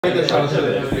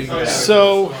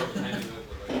So,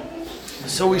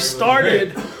 so we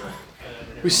started a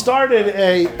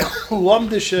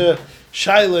Lamdisha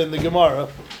Shaila in the Gemara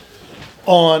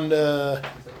on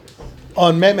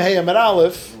Mem Hey Amar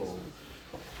Aleph,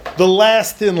 the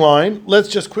last in line. Let's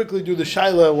just quickly do the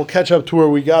Shaila. We'll catch up to where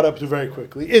we got up to very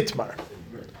quickly. Itmar.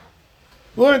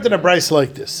 We learned in a brayso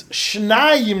like this.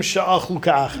 Shnayim sha'achlu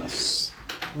ka'achas.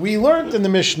 We learned in the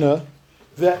Mishnah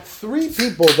that three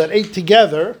people that ate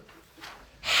together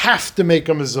have to make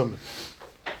a mezuzah.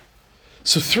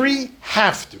 So three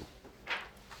have to.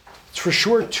 It's for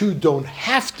sure two don't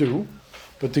have to,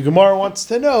 but the Gemara wants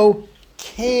to know,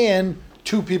 can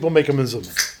two people make a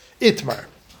mezuzah? Itmar.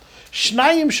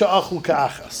 Shnayim sha'achlu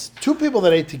ka'achas. Two people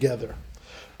that ate together.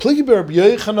 Pligi Rabbi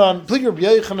Yochanan,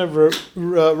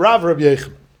 Rav Rabbi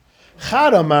Yochanan.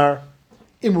 Chad Amar,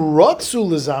 im rotzu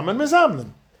lezamen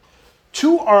mezamnen.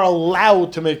 Two are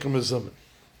allowed to make a mezuzah.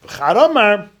 Chad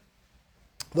Amar,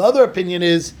 the other opinion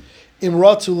is, im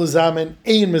rotzu lezamen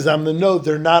ein mezamnen. No,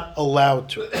 they're not allowed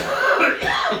to.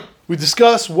 We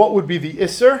discussed what would be the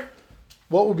isser.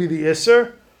 What would be the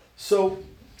isser? So,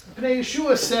 Pnei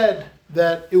Yeshua said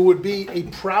that it would be a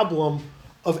problem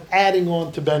of adding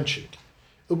on to benching.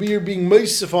 It'll be you're being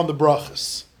meisif on the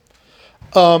brachas.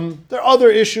 There are other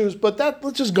issues, but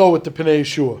let's just go with the Pnei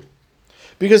Yeshua.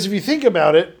 Because if you think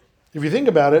about it,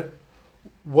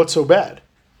 what's so bad?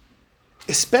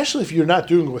 Especially if you're not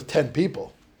doing it with 10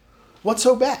 people. What's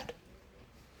so bad?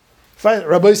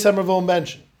 Rabbi Samarvon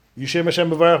mentioned, Yishem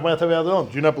Hashem B'varach Ma'atav Yadon.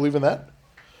 Do you not believe in that?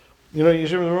 You know,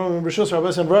 Yishem B'shus Rabbi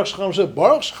Samarvon Shcham Sheh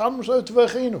Baruch Shcham Sheh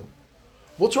Tvechinu.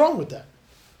 What's wrong with that?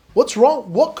 What's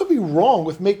wrong? What could be wrong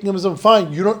with making a mezuzah?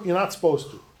 Fine, you're not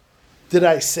supposed to. Did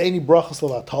I say any brachas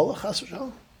levatala chas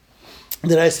v'shalom?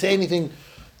 Did I say anything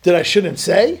that I shouldn't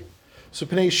say? So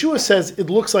Pnei Yeshua says it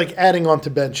looks like adding on to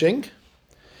benching,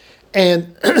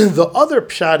 and the other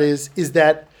pshat is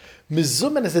that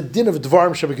mezuzah is a din of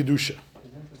dvarim shabakadusha. Isn't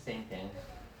it the same thing?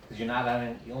 Because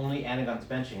you're only adding on to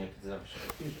benching if it's a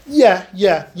Yeah.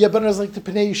 But it was like the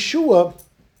Pnei Yeshua.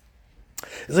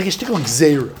 It's like a shtickle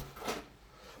gzeira.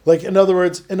 Like in other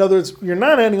words, you're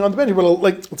not adding on to benching, but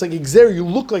like it's like gzeira. You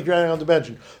look like you're adding on to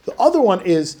benching. The other one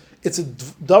is it's a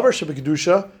davar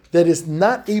shabakadusha that is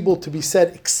not able to be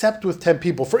said except with 10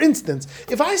 people. For instance,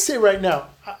 if I say right now,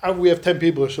 we have 10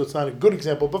 people, so it's not a good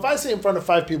example, but if I say in front of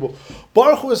 5 people,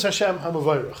 Baruch Hu es Hashem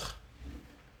HaMavarech,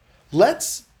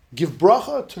 let's give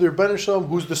bracha to the Rebbeinu Shalom,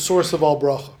 who's the source of all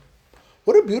bracha.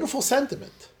 What a beautiful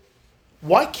sentiment.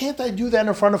 Why can't I do that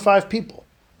in front of 5 people?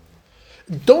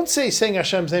 Don't say saying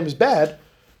Hashem's name is bad.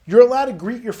 You're allowed to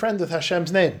greet your friend with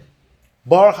Hashem's name.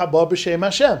 Baruch haba b'shem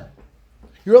Hashem.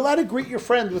 You're allowed to greet your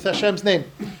friend with Hashem's name.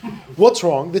 What's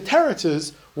wrong? The teretz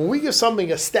is, when we give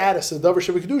something a status, a davar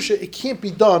shabakadusha, it can't be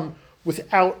done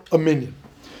without a minyan.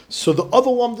 So the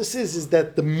other lumdus is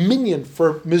that the minyan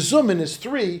for mezumin is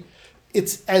 3.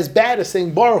 It's as bad as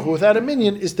saying Baruch Hu without a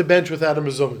minyan is to bench without a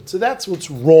mezumin. So that's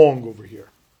what's wrong over here.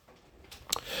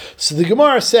 So the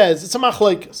Gemara says, it's a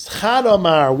machlokes. Chad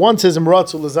Amar, one says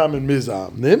imratzu lezamin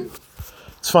mizamnim.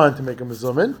 It's fine to make a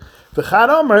mezumin. V'chad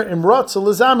Amar imratzu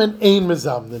lezamin ein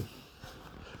mizamnim.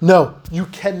 No, you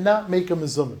cannot make a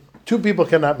mezumin. 2 people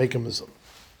cannot make a mezumin.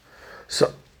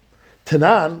 So,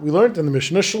 Tanan, we learned in the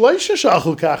Mishnah, shleisha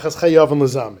sha'achlu kachas chayav and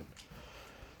lezamin.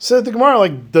 Said the Gemara,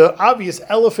 like the obvious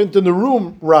elephant in the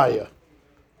room, raya.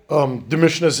 The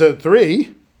Mishnah said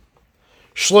 3.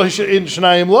 Shleisha in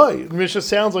shnayim loy. The Mishnah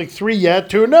sounds like 3 yet,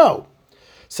 2 no.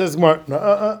 Says Gemara,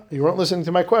 no, you weren't listening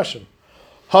to my question.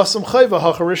 Hasam chayva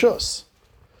hacharishos.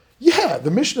 Yeah,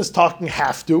 the Mishnah is talking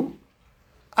have to.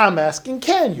 I'm asking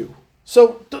can you.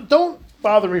 So don't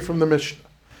bother me from the Mishnah.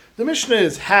 The Mishnah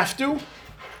is have to.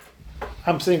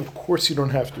 I'm saying of course you don't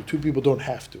have to. 2 people don't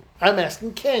have to. I'm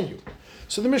asking can you.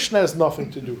 So the Mishnah has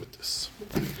nothing to do with this.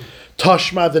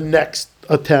 Tashma, the next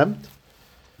attempt,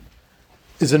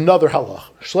 is another halach.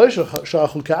 Shleisha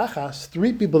sha'achlu ka'achas,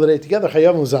 3 people that ate together,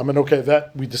 chayav l'zamen, okay,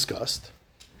 that we discussed.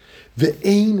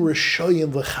 Ve'ein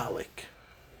rishoyin l'chalik.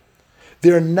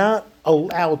 They're not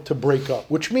allowed to break up,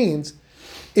 which means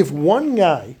if one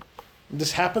guy,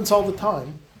 this happens all the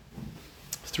time,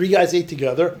 3 guys ate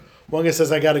together, one guy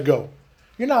says, I got to go.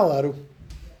 You're not allowed to.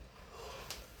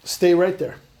 Stay right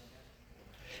there.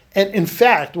 And in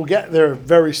fact, we'll get there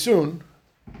very soon,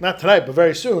 not tonight, but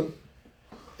very soon.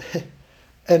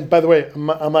 And by the way,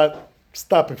 I'm not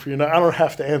stopping for you now. I don't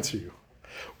have to answer you.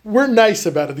 We're nice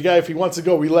about it. The guy, if he wants to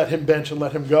go, we let him bench and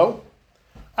let him go.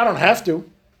 I don't have to.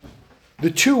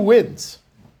 The 2 wins.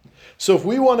 So if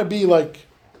we want to be like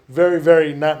very,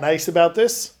 very not nice about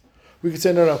this, we could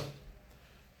say, no,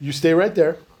 you stay right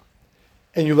there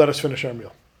and you let us finish our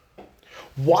meal.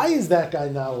 Why is that guy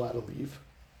not allowed to leave?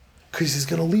 Because he's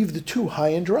going to leave the two high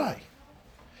and dry.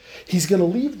 He's going to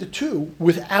leave the two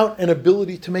without an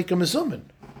ability to make a mezuzah.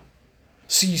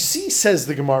 So you see, says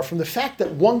the Gemara, from the fact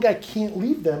that one guy can't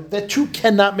leave them, that two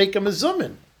cannot make a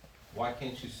mezuzah. Why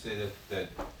can't you say that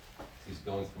he's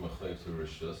going from a chayv to a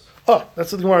rishus? Oh,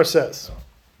 that's what the Gemara says.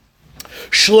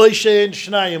 Shloishe and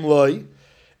Shnayim loy.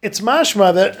 It's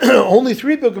mashma that only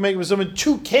 3 people can make a mezuzah,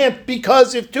 2 can't,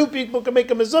 because if 2 people can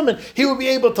make a mezuzah, he will be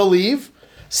able to leave.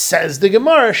 Says the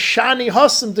Gemara, Shani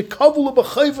Hasim the Kavulu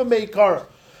b'chayva meikara.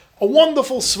 A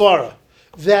wonderful svara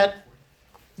that,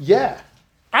 yeah,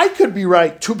 I could be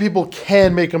right, 2 people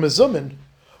can make a mezuzah,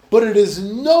 but it is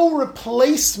no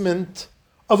replacement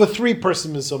of a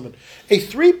 3-person mezuzah. A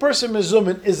 3-person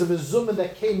mezuzah is a mezuzah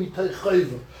that came mitay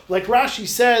chayva. Like Rashi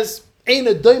says,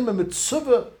 Eina daima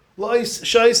mitzvah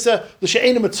shaisa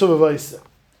l'she'eina mitzvah v'aisa.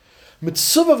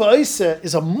 Mitzvah v'aisa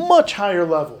is a much higher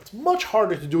level. It's much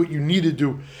harder to do what you need to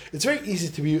do. It's very easy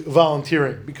to be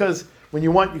volunteering because when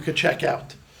you want, you could check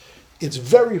out. It's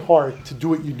very hard to do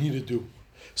what you need to do.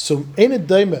 So eina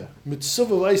daima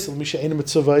mitzvah v'aisa l'she'eina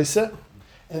mitzvah v'aisa,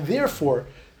 and therefore,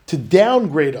 to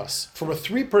downgrade us from a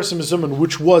 3-person mezuzah,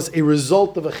 which was a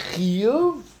result of a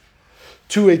chiyuv,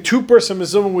 to a 2-person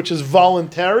mezuzah, which is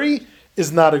voluntary,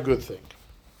 is not a good thing.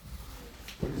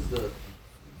 Where does the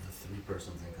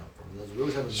 3-person thing come from? We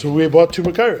always have So we bought 2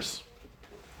 makairos.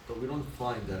 but we don't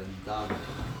find that in davening.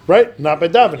 Right? Not by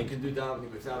You davening. can do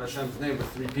davening without Hashem's name with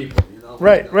 3 people. You know.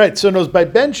 Right. So knows by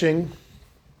benching,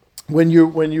 when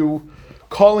you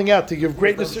calling out to give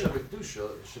greatness. It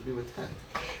should be with 10.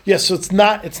 Yes, so it's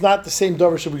not the same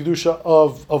davar shebekdusha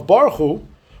of Baruch Hu,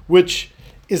 which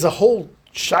is a whole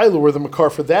shiloh where the makar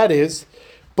for that is,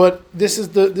 but this is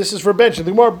for benching.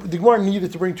 The Gemara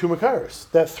needed to bring 2 makaros.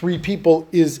 That 3 people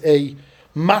is a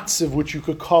matziv which you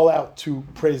could call out to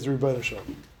praise the Rebbeinu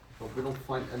Shalom. But we don't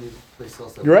find any place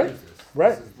else that You're right. use this.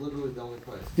 Right. This is literally the only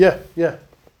place. Yeah.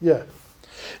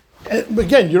 And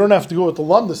again, you don't have to go with the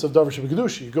lumdus of davar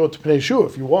shebekdusha. You go to Pnei Yeshua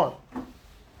if you want.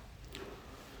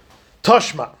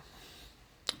 Tashma.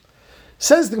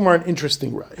 Says the Gemara an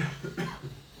interesting right.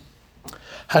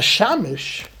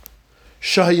 Hashamish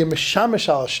shahaya mishamish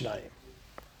al shnayim.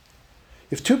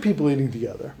 If 2 people eating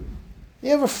together, you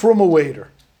have a fruma waiter.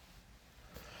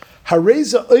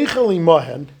 Hareza oichel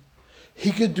imahen,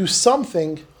 he could do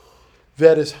something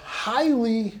that is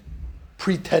highly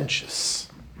pretentious.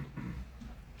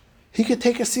 He could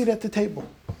take a seat at the table,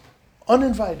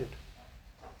 uninvited.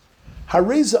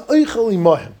 Hareza oichel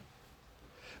imahen.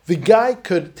 The guy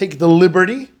could take the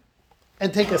liberty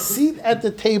and take a seat at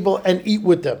the table and eat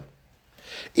with them.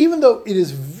 Even though it is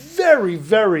very,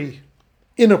 very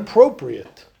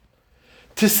inappropriate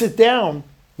to sit down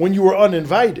when you are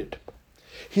uninvited,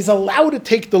 he's allowed to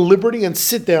take the liberty and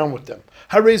sit down with them.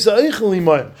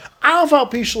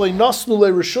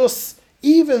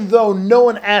 Even though no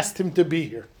one asked him to be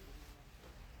here.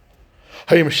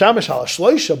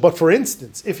 But for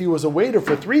instance, if he was a waiter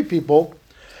for 3 people,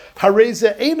 if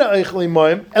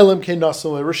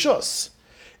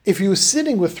he was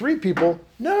sitting with 3 people,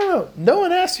 no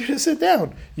one asked you to sit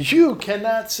down. You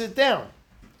cannot sit down.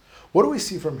 What do we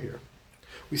see from here?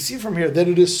 We see from here that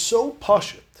it is so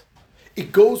pashut,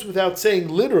 it goes without saying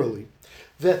literally,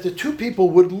 that the 2 people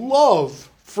would love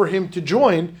for him to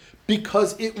join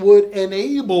because it would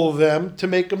enable them to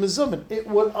make a mezuzah. It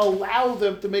would allow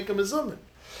them to make a mezuzah.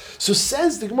 So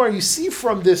says the Gemara, you see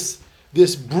from this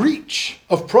breach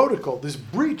of protocol, this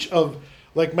breach of,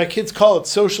 like my kids call it,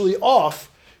 socially off,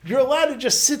 you're allowed to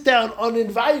just sit down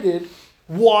uninvited.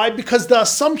 Why? Because the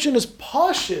assumption is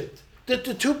pashut that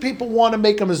the 2 people want to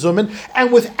make a mezuzah,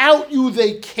 and without you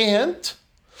they can't.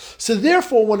 So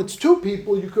therefore, when it's 2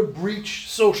 people, you could breach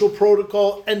social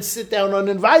protocol and sit down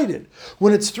uninvited.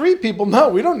 When it's 3 people, no,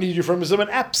 we don't need you for a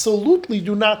mezuzah. Absolutely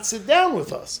do not sit down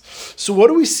with us. So what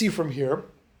do we see from here?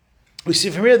 We see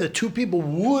from here that 2 people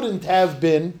wouldn't have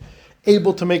been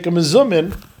able to make a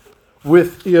mezuzah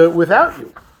without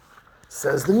you.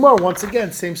 Says the Gemara, once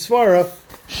again, same svara,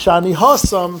 Shani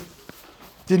Hasam,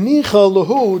 Denicha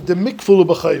Lahu, Demikfulu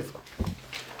B'chayv.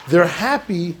 They're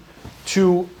happy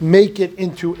to make it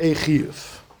into a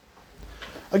chiyuv.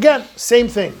 Again, same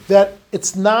thing, that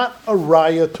it's not a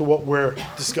raya to what we're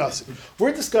discussing.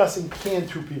 We're discussing can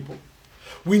 2 people.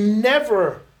 We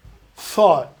never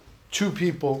thought 2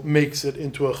 people makes it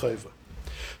into a chayva.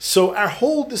 So our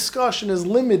whole discussion is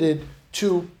limited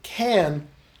to can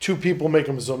 2 people make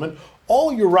a mezuzah.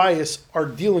 All Uriahs are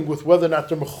dealing with whether or not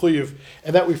they're mechuyev,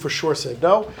 and that we for sure said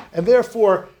no, and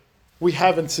therefore we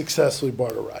haven't successfully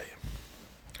brought a raya.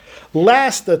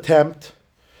 Last attempt,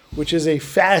 which is a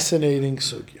fascinating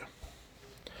sugya.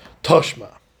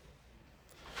 Toshma.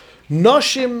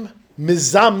 Noshim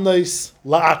mizamnois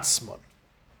la'atzman.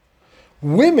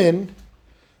 Women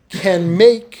can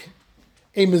make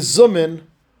a mizumin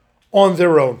on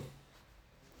their own.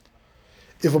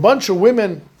 If a bunch of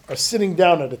women are sitting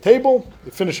down at a table,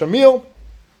 they finish a meal,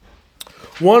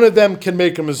 one of them can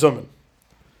make a mizumin.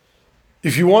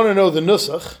 If you want to know the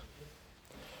nusach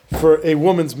for a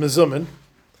woman's mizumin,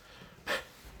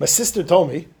 my sister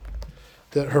told me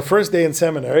that her first day in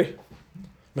seminary,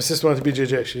 my sister went to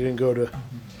BJJ, she didn't go to,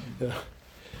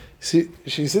 she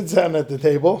sits down at the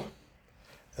table,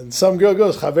 and some girl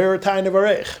goes, Chaver Tayin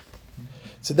Varech.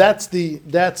 So that's the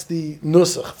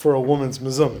nusach for a woman's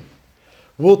mizumin.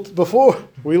 Before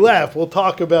we laugh, we'll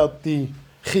talk about the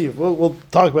chiv. We'll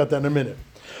talk about that in a minute.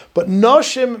 But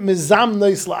noshim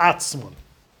mizamnois la'atzman.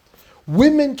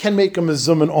 Women can make a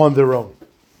mizumin on their own.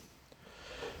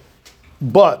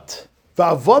 But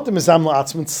va'avodim mizam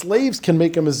la'atzman, slaves can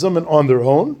make a mizumin on their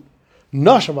own.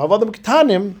 Noshim va'avodim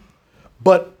ketanim,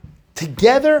 but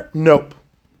together, nope.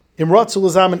 Imratzu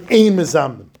l'zamin ein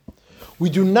mizamin. We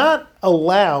do not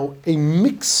allow a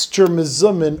mixture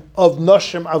mizumin of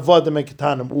noshim, avodim, and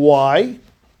ketanim. Why?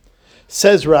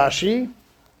 Says Rashi.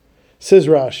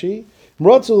 Imratzu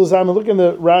l'zamin. Look in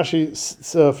the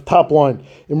Rashi top line.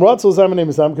 Imratzu l'zamin ein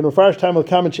mizam. Can refresh time will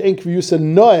come and she'en kviyusa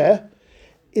noeh.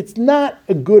 It's not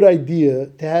a good idea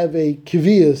to have a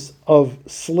kviyus of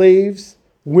slaves,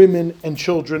 women, and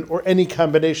children, or any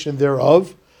combination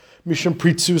thereof. Mishum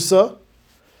pritzusa.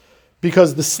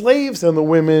 Because the slaves and the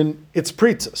women, it's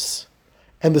pritzus.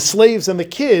 And the slaves and the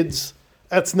kids,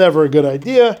 that's never a good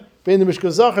idea. That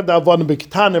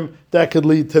could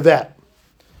lead to that.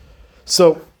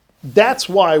 So that's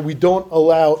why we don't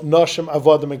allow Nashim,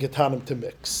 Avodim, and Ketanim to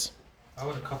mix. How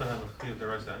would a couple have a clear the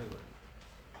rest anyway?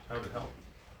 How would it help?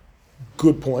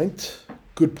 Good point.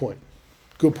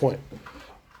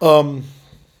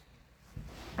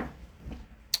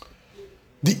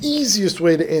 The easiest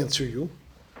way to answer you,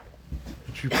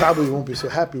 which you probably won't be so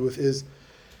happy with, is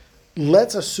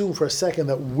let's assume for a second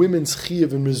that women's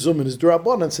chiyuv and mizumin is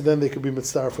d'rabbanan, so then they could be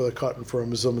mitzvah for the cotton for a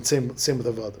mizumin. Same with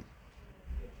avodim.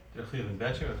 They're chiyuv in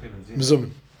benching or chiyuv in zimah?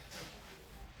 Mizumin.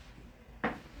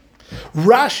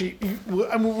 Rashi,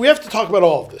 I mean, we have to talk about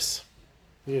all of this.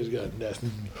 Here's God. It's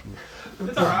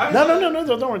all right. No,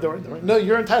 don't worry. No,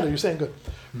 you're entitled. You're saying good.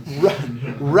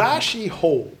 Rashi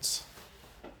holds,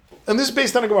 and this is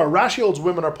based on a Gemara. Rashi holds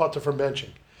women are potter from benching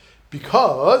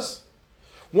because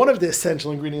one of the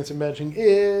essential ingredients in benching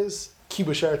is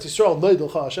kibush Eretz Yisrael. Noidel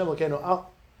Hashem Elokeinu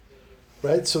al.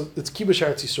 Right, so it's kibush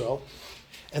Eretz Yisrael,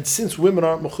 and since women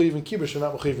aren't mechuyev in kibush, they're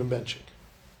not mechuyev in benching.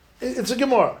 It's a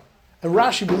Gemara. And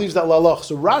Rashi believes that lalach.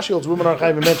 So Rashi holds women aren't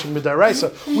chayiv in benching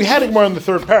midaraisa. We had a Gemara in the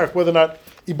third parak whether or not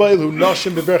Ibailu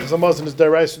Nashim Beberchas Hamazon is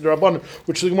daraisa d'Rabbanan,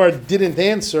 which the Gemara didn't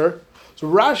answer. So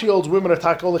Rashi holds women are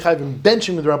tak only chayiv in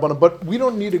benching d'Rabbanan, but we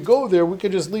don't need to go there. We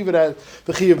can just leave it at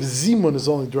the chayiv zimun is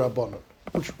only d'Rabbanan,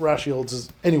 which Rashi holds is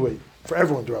anyway for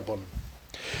everyone d'Rabbanan.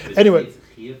 Anyway, It's a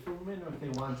chiyuv for women, or if they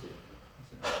want to.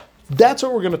 that's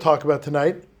what we're going to talk about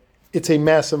tonight. It's a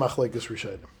massive machlekes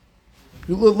rishonim.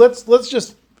 Let's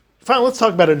just. Fine, let's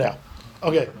talk about it now.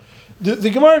 Okay. The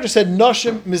Gemara just said,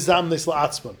 Nashim mizamnes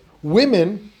la'atzman.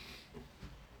 Women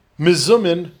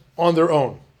mizumin on their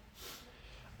own.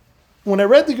 When I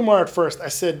read the Gemara at first, I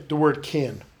said the word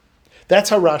can. That's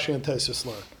how Rashi and Taisus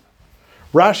learn.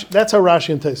 That's how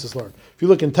Rashi and Taisus learn. If you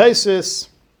look in Taisus,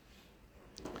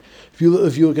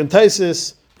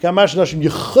 Kamash Nashim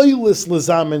Yechilis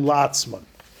lezamin la'atzman.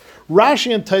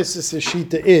 Rashi and Taisus'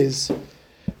 shita is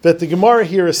that the Gemara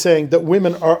here is saying that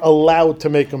women are allowed to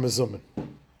make a mizumin.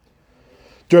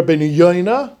 The Rabbeinu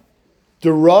Yoina,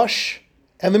 the Rosh,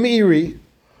 and the Meiri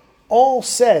all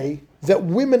say that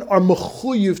women are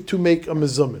mechuyev to make a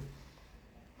mizumin.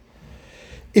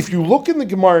 If you look in the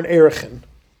Gemara in Erechin,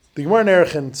 the Gemara in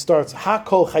Erechin starts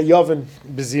Hakol Chayavin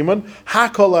Bezimun,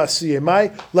 Hakol Lasuyei Mai,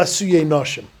 Lasuyei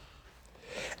Noshim.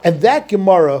 And that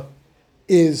Gemara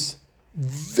is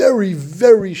very,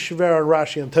 very shver on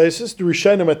Rashi and Taisus. The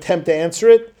Rishonim attempt to answer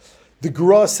it. The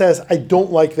Gra says, I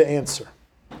don't like the answer.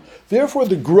 Therefore,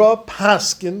 the Gra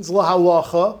paskins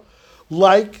lahalacha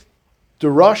like the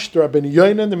Rosh, the Rabbeinu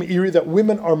Yoina, and the Meiri, that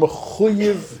women are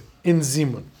mechuyev in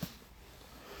zimun.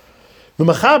 The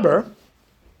Mechaber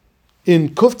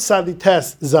in Kuf Tzadi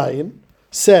Tes Zayin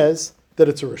says that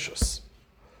it's a rishus.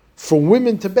 For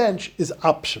women to bench is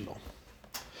optional.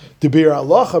 The Bir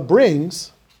Halacha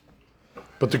brings,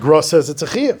 but the Gra says it's a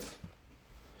chiyuv.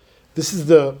 This is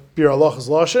the Bir Halacha's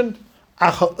lashon.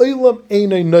 Acha olam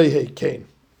einay noyhe kain.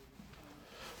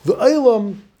 The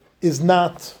olam is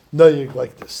not noyeg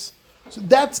like this. So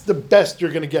that's the best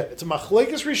you're going to get. It's a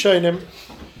machlekes rishonim.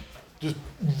 There's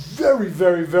very,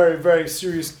 very, very, very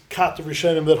serious Kata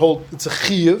Rishonim that hold it's a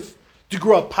chiyuv. To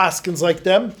grow up paskins like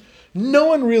them. No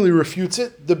one really refutes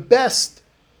it. The best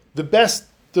the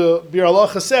Bir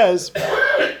Halacha says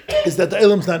is that the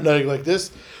Ilam's not noting like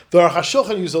this. The Aruch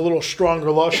HaShulchan use a little stronger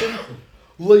lashon.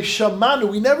 Leishamanu,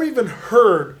 we never even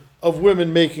heard of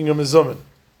women making a mezuzah.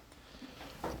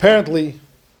 Apparently,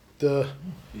 the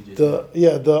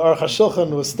Aruch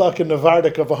HaShulchan was stuck in the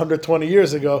Vardik of 120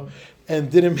 years ago and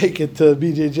didn't make it to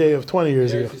BJJ of 20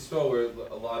 years ago. If you spell where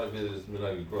a lot of it is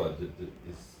Minhag Grod, the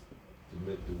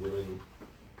women.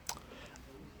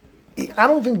 I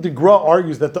don't think the Gra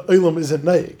argues that the Olam isn't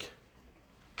Naik.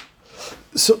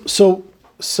 So.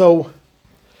 What's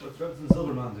Rebbe and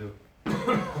Silverman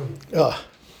do?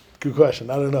 Good question.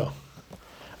 I don't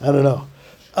know.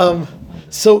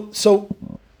 So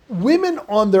women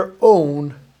on their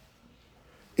own,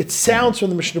 it sounds from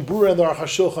the Mishnah Berurah and the Aruch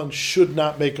HaShulchan should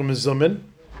not make a mezumin.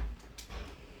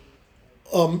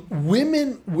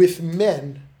 Women with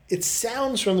men, it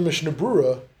sounds from the Mishnah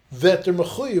Berurah that they're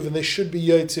mechuyev and they should be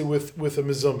yaitze with a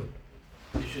mezumin.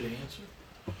 You should answer.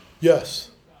 Yes.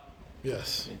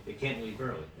 They can't leave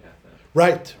early.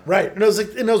 Right. And it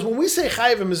was when we say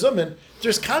chayiv and mezumin,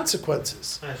 there's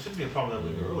consequences. It shouldn't be a problem that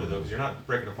leaving early though, because you're not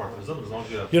breaking apart from Zilman as long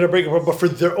as you have. You're not breaking apart, but for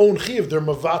their own chiv, they're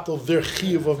mavatal their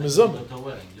chiv of mezumin. At the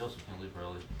wedding, you also can't leave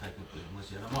early, technically,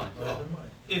 unless you have money.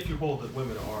 If you hold that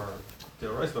women are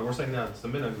terrorists, but we're saying now it's the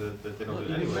minhag that they don't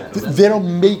do it anyway. They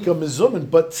don't make a mezumin,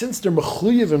 but since they're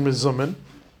mechuyev in mezumin,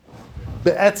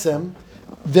 be'etzem,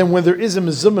 then when there is a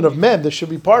mezumin of men, there should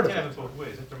be part They of can't it. have it both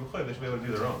ways. If they're mechuyev, they should be able to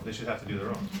do their own. They should have to do their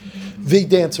own. They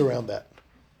dance around that.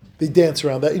 You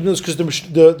know, because the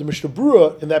Mishnah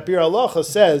Berurah in that Bir Halacha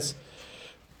says,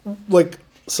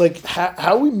 it's like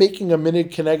how are we making a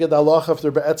minhag keneged halacha if they're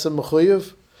be'etzem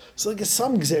mechuyev? It's like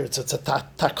some gzeres. It's a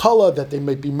takala that they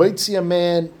might be mitzi a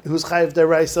man who's chayiv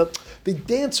deraisa. They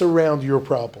dance around your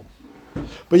problem.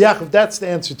 But Yaakov, that's the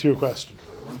answer to your question.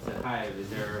 Once at Hive, is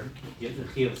there you have the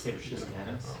chiyuv say Rishus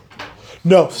Kehanis?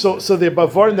 No, so they're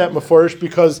bavarin that mafarish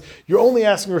because you're only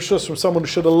asking rishus from someone who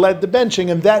should have led the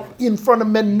benching, and that in front of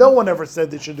men, no one ever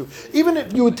said they should do. Even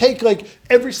if you would take like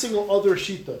every single other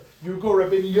shita, you would go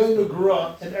Rabbeinu Yonah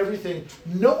Gra and everything.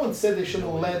 No one said they should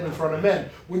have led in front of men.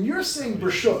 When you're saying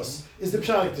rishus, is the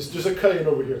pshat like this? There's a kayin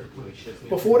over here,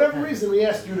 but for whatever reason we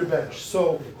asked you to bench,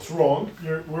 so it's wrong.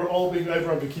 We're all being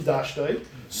over on v'kidashtai,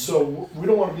 so we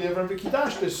don't want to be over on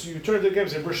v'kidashtai. So you turn to the game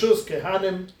and say rishus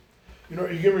kehanim. You know,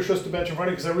 you give me rishus to bench in front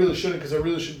of you because I really shouldn't, because I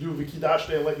really should do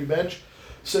v'kidashte and let you bench.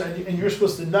 So and you're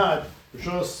supposed to nod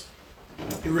rishus,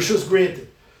 your rishus granted.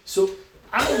 So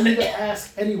I don't need to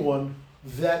ask anyone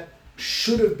that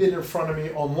should have been in front of me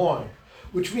online,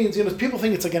 which means people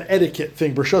think it's like an etiquette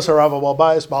thing. Rishus harava wal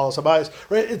bias, balas habayis,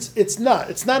 right? It's not.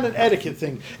 It's not an etiquette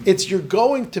thing. It's you're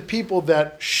going to people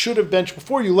that should have benched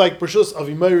before you, like rishus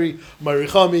Avi Meiri, Meiri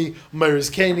Chami, Meiri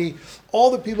Zkeni,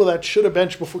 all the people that should have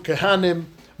benched before Kehanim.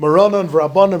 Maranan,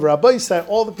 V'Rabbanan, V'Rabbaisai,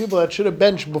 all the people that should have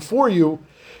benched before you,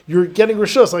 you're getting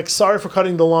rishus. Like, sorry for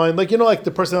cutting the line. Like, like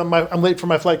the person I'm late for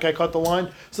my flight, I cut the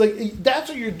line. It's like, that's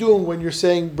what you're doing when you're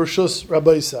saying rishus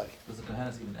Rabbaisai. Does the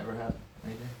Kohanis even ever have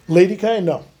anything? Lady Kai?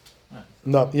 No.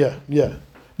 No, yeah.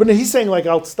 But he's saying like,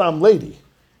 I'll stam lady.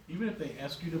 Even if they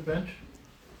ask you to bench,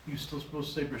 you're still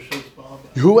supposed to say Rishos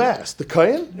Balabais. Who asked? The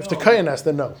Kayan? If the No. Kayan asked,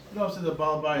 then no. No, say the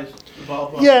Balabais.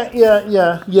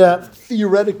 Yeah.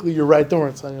 Theoretically, you're right. Don't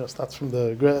worry, it's not from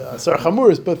the Sarah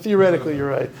Chamuris, but theoretically, you're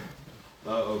right.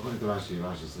 According to Rashi,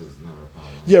 Rashi says it's never a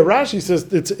problem. Yeah, Rashi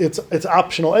says it's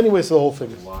optional anyway, so the whole thing.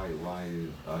 Why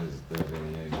is there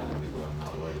any I'm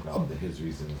not worried about his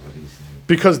reasons, what he's saying?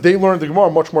 Because they learned the Gemara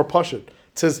much more pashut. It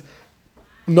says,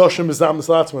 Noshim is Amnis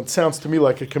Latzman. It sounds to me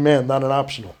like a command, not an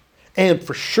optional. And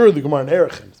for sure the Gemara in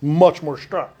Erechim is much more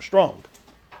strong.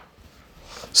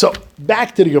 So,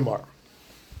 back to the Gemara.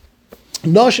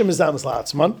 Noshim is Amnis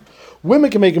Latzman. Women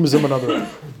can make a mizum another way.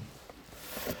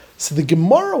 So the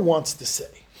Gemara wants to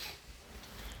say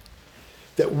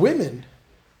that women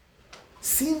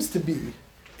seems to be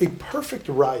a perfect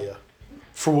raya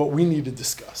for what we need to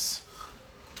discuss.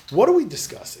 What are we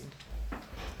discussing?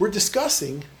 We're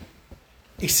discussing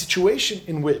a situation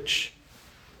in which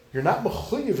you're not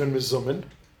mechuyev in mezumin,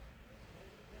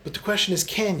 but the question is,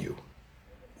 can you?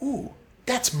 Ooh,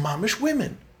 that's mamish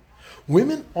women.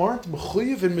 Women aren't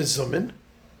mechuyev in mezumin,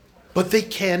 but they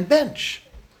can bench.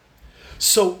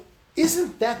 So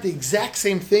isn't that the exact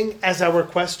same thing as our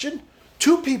question?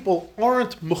 Two people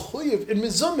aren't mechuyev in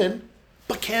mezumin,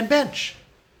 but can bench.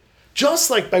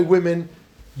 Just like by women,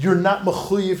 you're not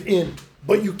mechuyev in,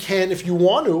 but you can if you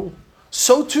want to.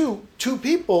 So too, two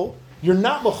people you're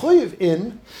not mechuyev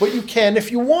in, but you can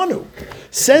if you want to.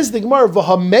 Says the Gemara,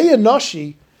 v'hameya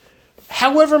nashi,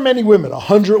 however many women,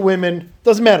 100 women,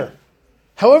 doesn't matter.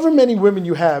 However many women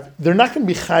you have, they're not going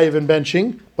to be chayiv in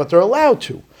benching, but they're allowed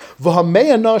to.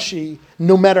 V'hameya nashi,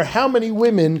 no matter how many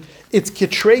women, it's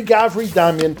kitrei gavri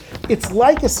damyan. It's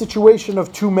like a situation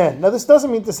of two men. Now this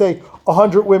doesn't mean to say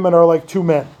 100 women are like two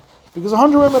men, because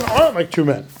 100 women aren't like two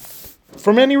men,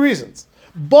 for many reasons.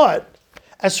 But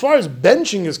as far as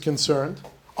benching is concerned,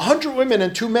 100 women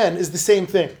and two men is the same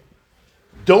thing.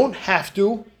 Don't have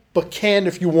to, but can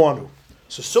if you want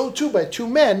to. So too by two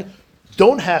men,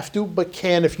 don't have to, but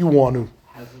can if you want to.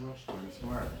 How's the Rosh Hashanah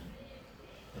tomorrow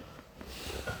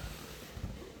then?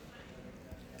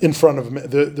 In front of men,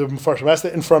 the Mepharshim asked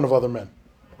it in front of other men.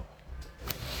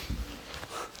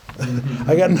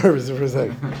 I got nervous for a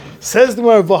second. Says the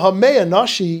Gemara, v'hameya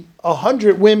nashi,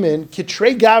 100 women,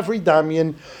 kitrei gavri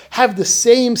damyan, have the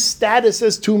same status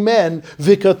as two men.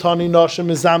 Vikatani nashim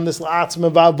mizamnis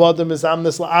la'atzman, va'avadim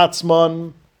mizamnis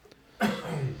la'atzman.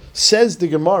 Says the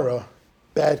Gemara,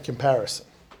 bad comparison.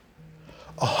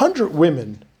 100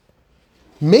 women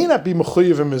may not be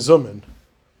mechuyev and mezumin,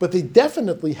 but they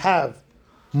definitely have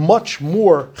much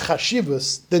more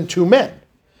chashivas than two men.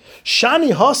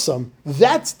 Shani Hassam,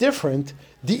 that's different.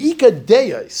 Di'ika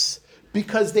deyais,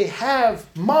 because they have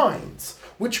minds,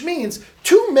 which means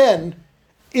two men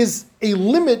is a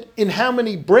limit in how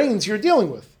many brains you're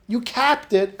dealing with. You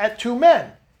capped it at two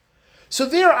men. So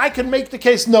there I can make the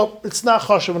case, no, it's not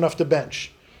chashav enough to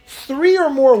bench. 3 or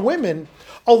more women,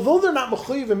 although they're not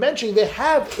mechuyev in benching, they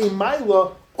have a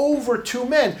maila over two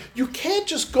men. You can't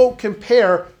just go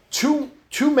compare two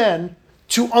men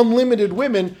to unlimited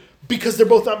women because they're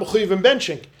both not mechuyev in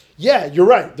benching. Yeah, you're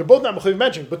right. They're both not mechuyev in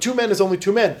benching, but two men is only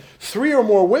two men. 3 or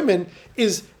more women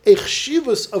is a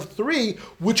chshivus of 3,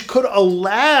 which could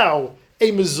allow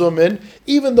a mezumin,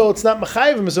 even though it's not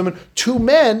mechayev a mezumin. 2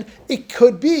 men, it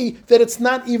could be that it's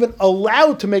not even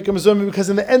allowed to make a mezumin because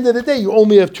in the end of the day, you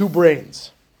only have 2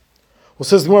 brains. Well,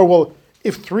 says the Gemara, well,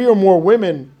 if 3 or more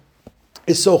women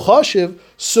is so chashiv,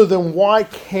 so then why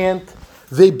can't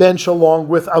they bench along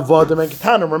with avadim and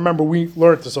ketanim? Remember, we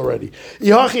learned this already.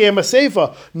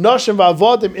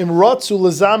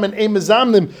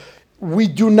 We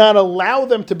do not allow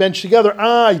them to bench together.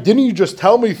 Didn't you just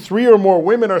tell me 3 or more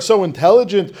women are so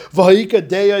intelligent?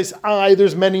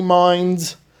 There's many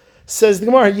minds. Says the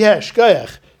Gemara, yesh,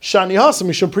 gayach, shani hasam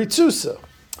mishum pritzusa.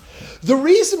 The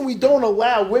reason we don't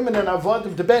allow women and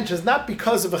avadim to bench is not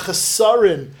because of a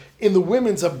chesaron in the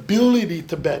women's ability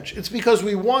to bench. It's because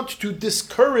we want to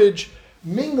discourage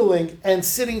mingling and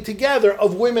sitting together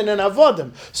of women and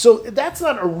avadim. So that's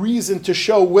not a reason to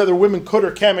show whether women could or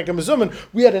can make a mezumin.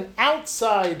 We had an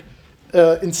outside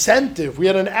incentive. We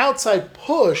had an outside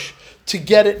push to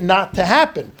get it not to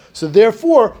happen. So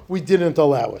therefore, we didn't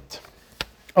allow it.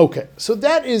 Okay, so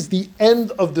that is the end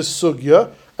of the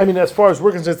sugya. I mean, as far as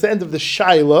we're concerned, it's the end of the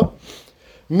shaila.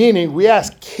 Meaning, we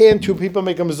ask, can 2 people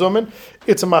make a mezumin?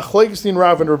 It's a machlokes din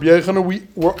Rav and Rabbi Yochanan. We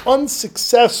were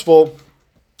unsuccessful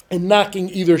in knocking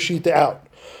either shita out.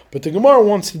 But the Gemara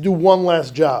wants to do one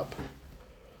last job.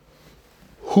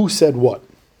 Who said what?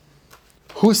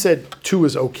 Who said 2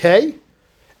 is okay?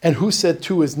 And who said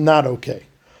 2 is not okay?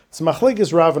 It's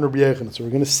machlokes Rav and Rabbi Yochanan. So we're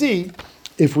going to see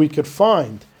if we could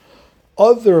find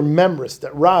other members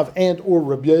that Rav and or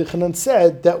Rabbi Yochanan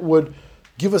said that would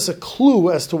give us a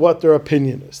clue as to what their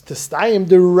opinion is. Testayim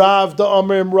de Rav da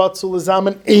Amrim Ratzul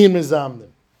Zamen Ein Mezamnim.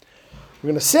 We're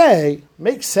going to say,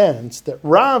 makes sense, that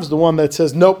Rav's the one that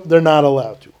says, nope, they're not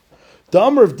allowed to. The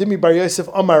Amr of Dimi Bar Yosef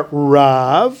Amar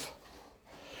Rav,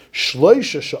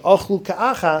 Shloisha Sha'achlu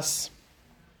Ka'achas,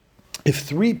 if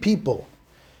 3 people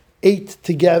ate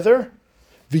together,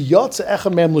 V'yotze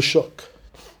Echad Mem L'shuk,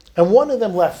 and one of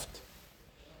them left.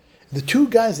 The 2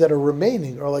 guys that are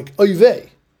remaining are like, Oyvei,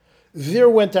 there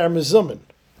went our mezumin,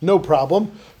 no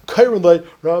problem. Kairin like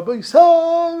Rabbi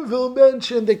Yisrael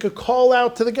mentioned they could call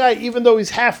out to the guy even though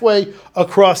he's halfway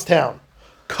across town.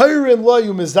 Kairin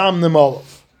layu mizamnim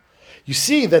olav. You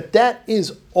see that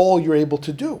is all you're able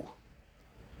to do.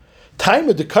 Time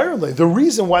of the Kairin, the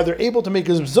reason why they're able to make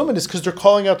a mezumin is because they're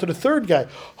calling out to the 3rd guy.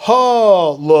 Ha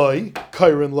loy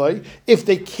Kairin loy. If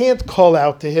they can't call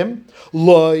out to him,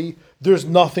 loy. There's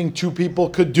nothing 2 people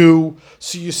could do.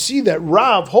 So you see that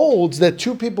Rav holds that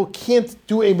 2 people can't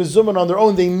do a mezumin on their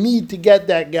own. They need to get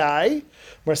that guy.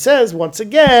 Where it says, once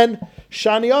again,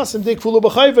 Shani asim dikfulu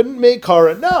b'chayvan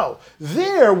meikara. No,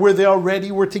 there where they already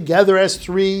were together as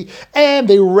three, and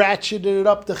they ratcheted it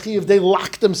up the chiyuv. They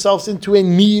locked themselves into a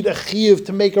chiyuv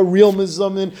to make a real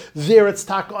mizumin. There it's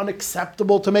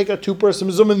unacceptable to make a two-person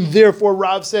mizumin. Therefore,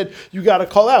 Rav said you got to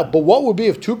call out. But what would be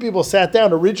if two people sat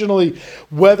down originally,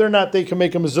 whether or not they can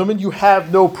make a mizumin? You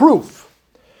have no proof.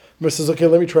 Mr. says, okay,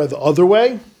 let me try the other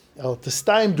way. Okay,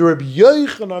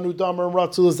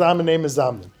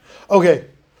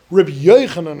 Rabbi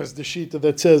Yochanan is the shita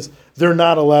that says they're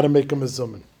not allowed to make a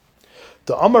mizumin.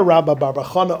 The Amar Rabba Bar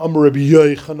Bachana Amar Rabbi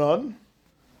Yochanan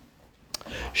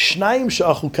Shnayim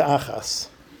she'achlu ka'achas.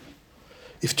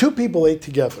 If two people ate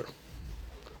together,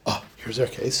 here's our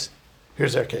case.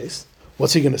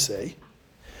 What's he going to say?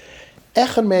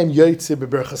 Echan man yoytze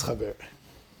beberchas chaver.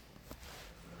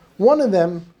 One of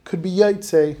them could be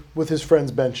yoytze with his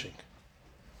friends benching.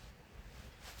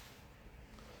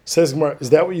 Says Gemara, is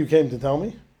that what you came to tell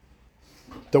me?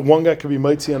 That one guy could be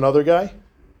mitzi another guy?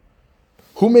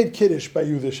 Who made Kiddush by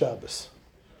you this Shabbos?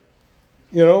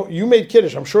 You made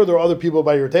Kiddush. I'm sure there are other people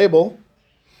by your table.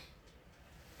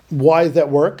 Why does that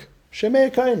work?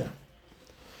 Shemei Kaina.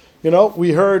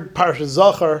 We heard Parashat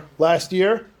Zachar last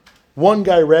year. One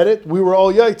guy read it. We were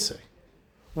all yaitse.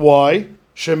 Why?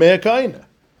 Shemei Kaina.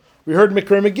 We heard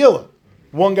Mikra Megillah.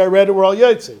 One guy read it. We're all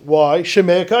yaitse. Why?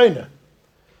 Shemei Kaina.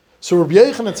 So Rabbi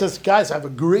Yochanan says, guys, I have a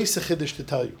great chiddush to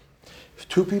tell you. If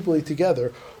two people eat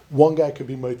together, one guy could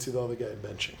be mitzi, the other guy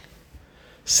benching.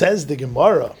 Says the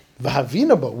Gemara,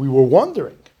 V'havinaba, we were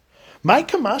wondering, my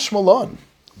kamash malon,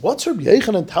 what's Rabbi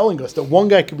Yochanan telling us that one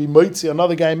guy could be mitzi,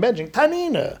 another guy benching?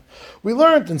 Tanina, we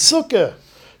learned in Sukkah,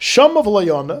 Shama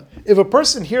v'layana, if a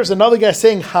person hears another guy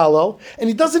saying halal, and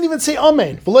he doesn't even say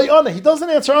amen, v'layana, he doesn't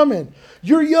answer amen,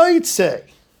 you're yaitse.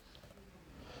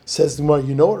 Says the Gemara,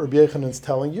 you know what Rabbi Yochanan is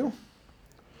telling you?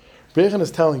 Rabbi Yochanan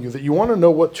is telling you that you want to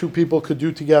know what two people could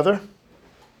do together?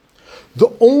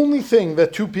 The only thing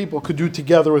that two people could do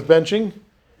together with benching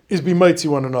is be mitzi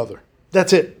one another.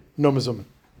 That's it. No mizumin.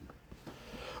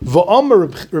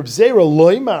 V'amar Reb Zera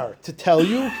loymar, to tell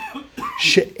you,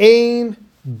 she'ein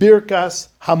birkas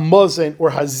hamazen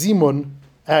or hazimun,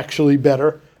 actually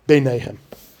better, beineihem.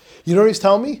 You know what he's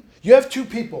telling me? You have two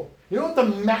people. You know what the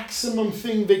maximum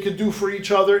thing they could do for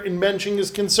each other in benching is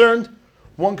concerned?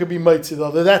 One could be mitzi the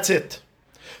other. That's it.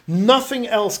 Nothing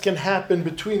else can happen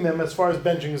between them as far as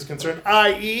benching is concerned.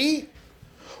 I.e.,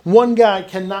 one guy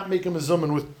cannot make a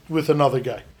mizumin with another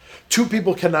guy. Two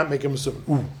people cannot make a mizumin.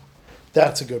 Ooh,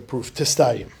 that's a good proof.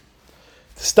 Testayim,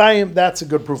 that's a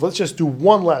good proof. Let's just do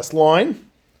one last line.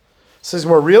 Says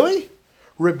more, really?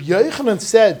 Reb Yochanan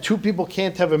said two people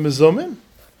can't have a mizumin?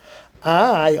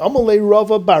 Amalei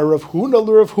Rava bar Rav Huna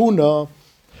l'Rav Huna,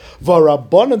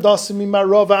 v'Rabbanan dasim imar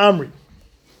Rava Amri.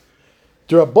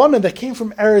 The Rabbanan that came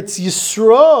from Eretz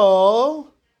Yisrael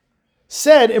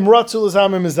said Imratzu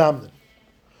l'zamim mizamnin.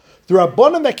 The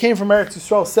Rabbanan that came from Eretz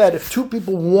Yisrael said if two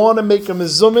people want to make a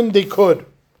mizumin, they could.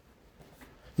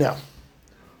 Now,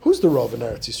 who's the Rav in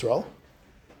Eretz Yisrael?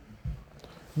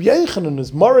 Rabbi Yochanan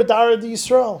is Maradara de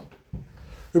Yisrael.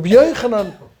 Rabbi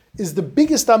Yochanan is the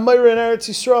biggest Amira in Eretz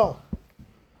Yisrael.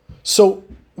 So,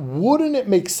 wouldn't it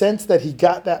make sense that he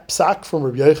got that psak from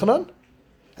Rabbi Yochanan?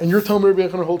 And you're telling me Rabbi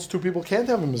Yochanan holds two people can't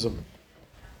have a mizumin.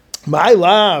 My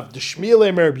love, the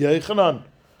Shmielei Rabbi Yochanan.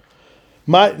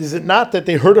 Is it not that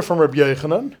they heard it from Rabbi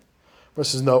Yochanan?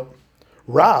 Versus no.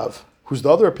 Rav, who's the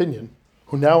other opinion,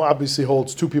 who now obviously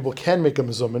holds two people can make a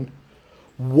mizumin,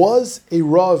 was a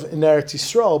Rav in Eretz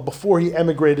Yisrael before he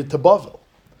emigrated to Bavel.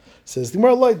 Says the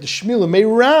Gemara like the Shmielei may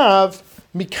Rav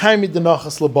mikaymi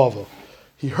denachas leBavel.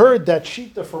 He heard that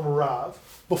shita from Rav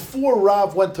before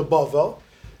Rav went to Bavel.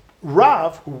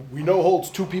 Rav, who we know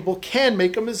holds two people can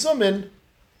make a mizumin,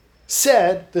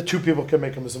 said that two people can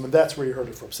make a mizumin. That's where he heard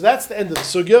it from. So that's the end of the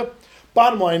sugya.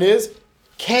 Bottom line is,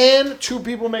 can two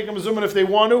people make a mizumin if they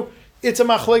want to? It's a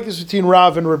machlekes between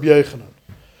Rav and Rabbi Yochanan.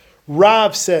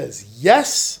 Rav says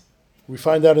yes, we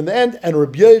find out in the end, and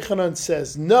Rabbi Yochanan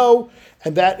says no,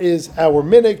 and that is our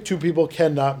minig. Two people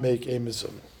cannot make a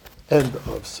mizumin. End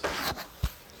of sugya.